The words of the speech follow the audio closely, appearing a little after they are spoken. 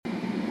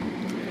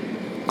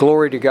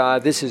Glory to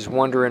God. This is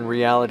Wonder in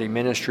Reality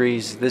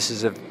Ministries. This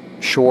is a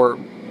short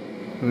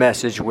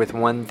message with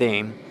one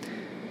theme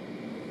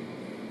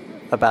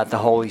about the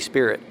Holy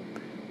Spirit.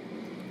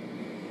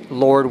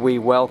 Lord, we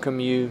welcome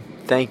you.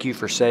 Thank you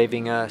for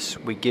saving us.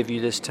 We give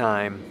you this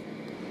time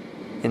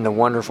in the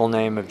wonderful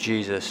name of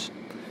Jesus.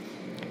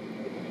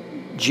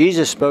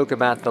 Jesus spoke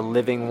about the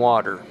living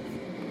water,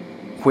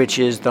 which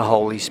is the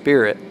Holy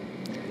Spirit.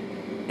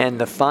 And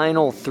the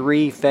final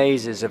three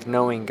phases of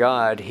knowing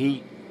God,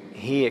 He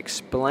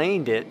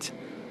explained it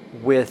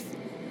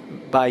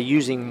by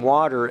using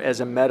water as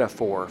a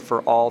metaphor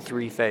for all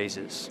three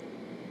phases.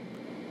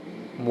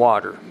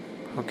 Water,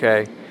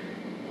 okay?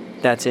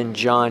 That's in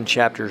John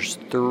chapters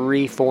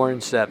 3, 4,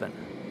 and 7.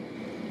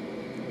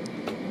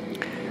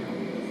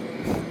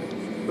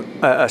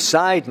 A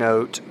side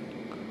note,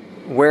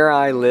 where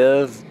I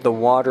live, the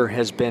water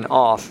has been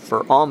off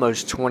for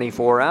almost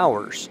 24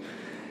 hours.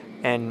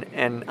 And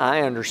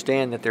I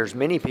understand that there's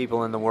many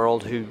people in the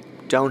world who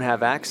don't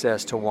have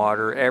access to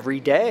water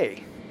every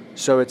day.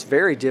 So it's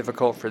very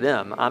difficult for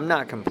them. I'm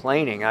not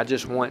complaining. I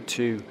just want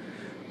to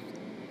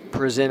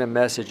present a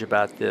message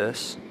about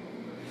this.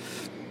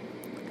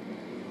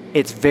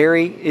 It's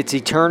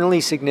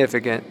eternally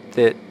significant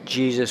that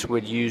Jesus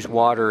would use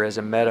water as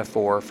a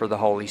metaphor for the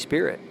Holy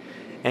Spirit,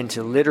 and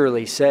to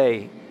literally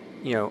say,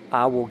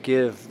 I will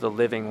give the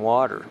living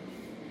water.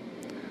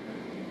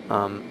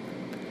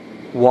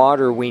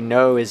 Water, we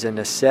know, is a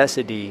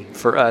necessity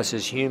for us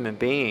as human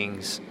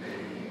beings.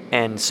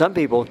 And some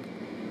people,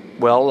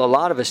 a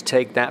lot of us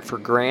take that for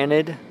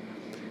granted.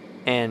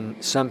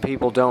 And some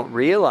people don't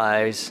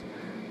realize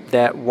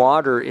that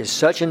water is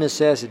such a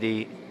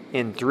necessity.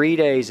 In 3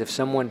 days, if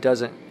someone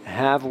doesn't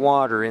have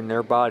water in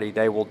their body,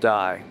 they will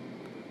die.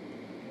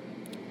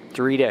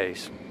 3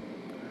 days.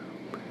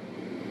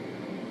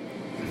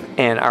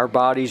 And our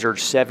bodies are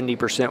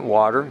 70%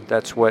 water.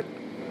 That's what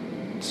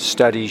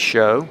studies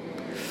show.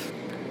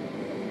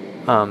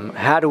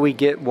 How do we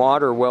get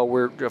water? Well,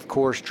 we're, of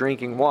course,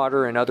 drinking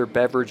water and other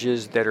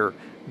beverages that are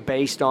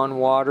based on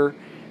water.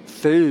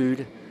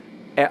 Food,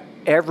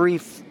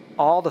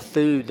 all the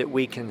food that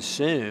we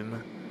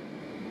consume,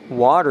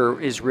 water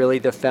is really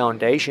the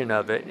foundation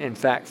of it. In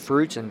fact,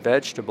 fruits and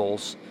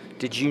vegetables,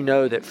 did you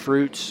know that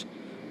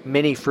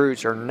many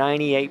fruits are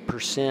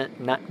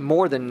 98%,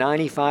 more than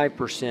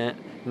 95%,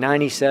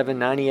 97,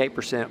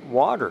 98%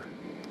 water?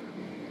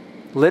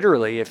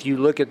 Literally, if you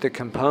look at the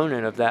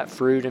component of that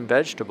fruit and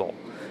vegetable.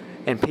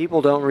 And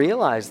people don't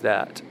realize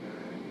that.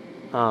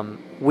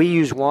 We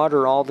use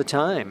water all the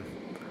time.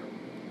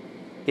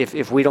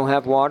 If we don't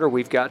have water,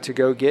 we've got to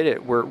go get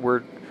it.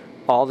 We're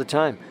all the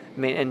time. I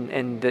mean,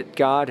 and that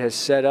God has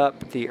set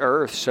up the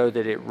earth so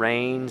that it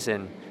rains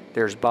and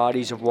there's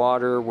bodies of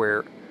water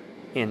where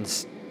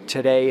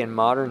today in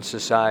modern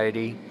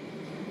society,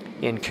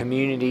 in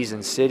communities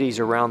and cities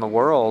around the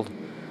world,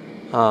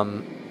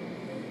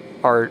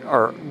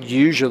 are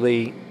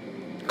usually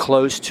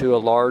close to a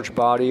large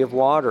body of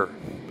water.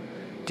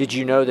 Did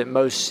you know that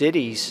most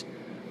cities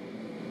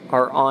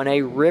are on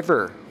a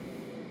river?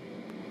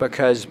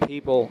 Because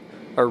people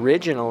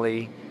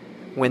originally,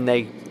 when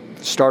they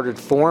started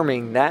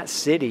forming that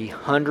city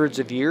hundreds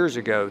of years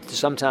ago,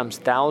 sometimes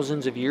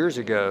thousands of years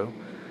ago,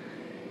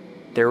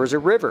 there was a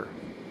river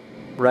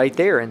right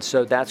there. And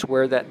so that's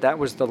where that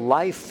was the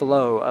life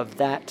flow of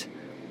that,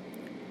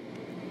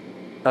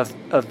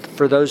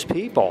 for those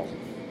people.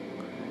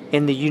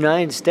 In the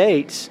United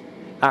States,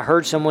 I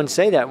heard someone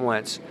say that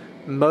once,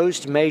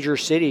 most major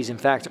cities, in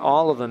fact,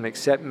 all of them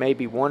except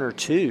maybe one or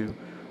two,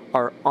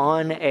 are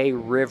on a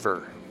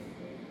river.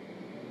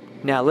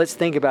 Now, let's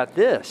think about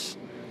this.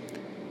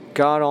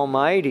 God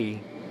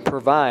Almighty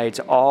provides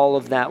all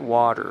of that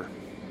water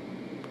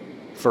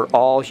for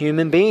all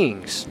human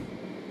beings.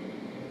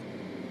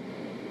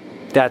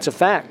 That's a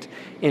fact.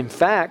 In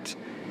fact,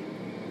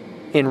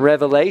 in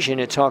Revelation,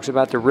 it talks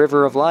about the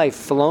river of life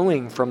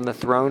flowing from the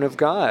throne of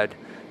God.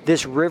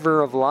 This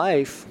river of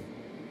life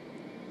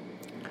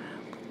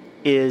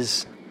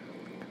is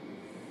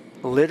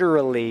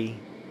literally,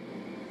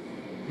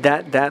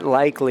 that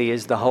likely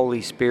is the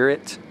Holy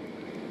Spirit,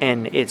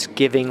 and it's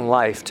giving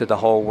life to the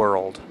whole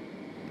world.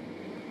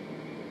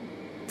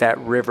 That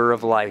river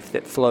of life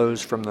that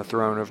flows from the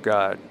throne of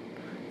God.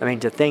 I mean,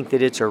 to think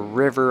that it's a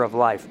river of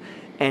life.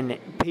 And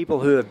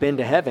people who have been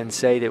to heaven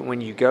say that when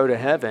you go to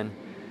heaven,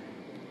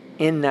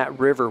 in that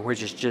river,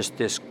 which is just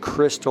this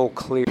crystal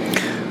clear,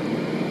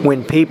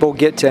 when people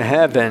get to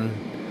heaven,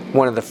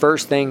 one of the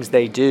first things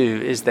they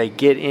do is they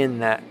get in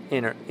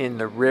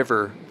the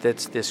river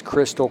that's this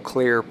crystal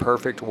clear,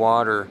 perfect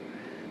water,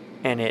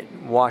 and it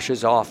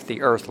washes off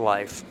the earth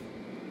life.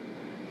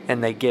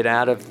 And they get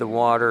out of the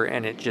water,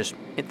 and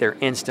they're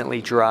instantly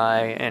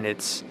dry, and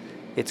it's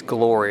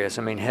glorious.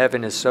 I mean,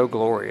 heaven is so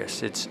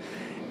glorious.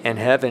 And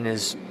heaven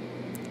is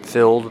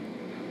filled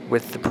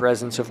with the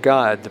presence of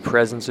God, the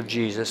presence of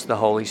Jesus, the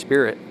Holy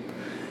Spirit.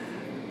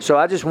 So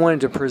I just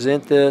wanted to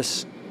present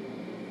this,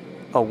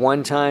 a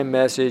one-time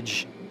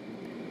message.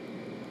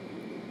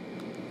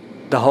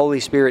 The Holy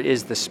Spirit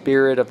is the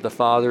Spirit of the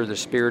Father, the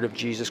Spirit of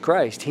Jesus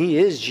Christ. He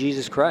is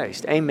Jesus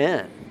Christ.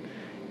 Amen.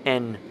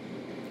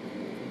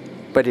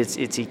 But it's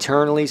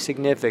eternally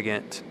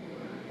significant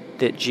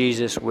that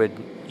Jesus would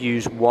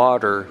use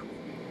water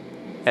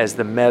as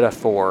the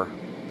metaphor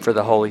for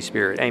the Holy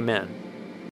Spirit. Amen.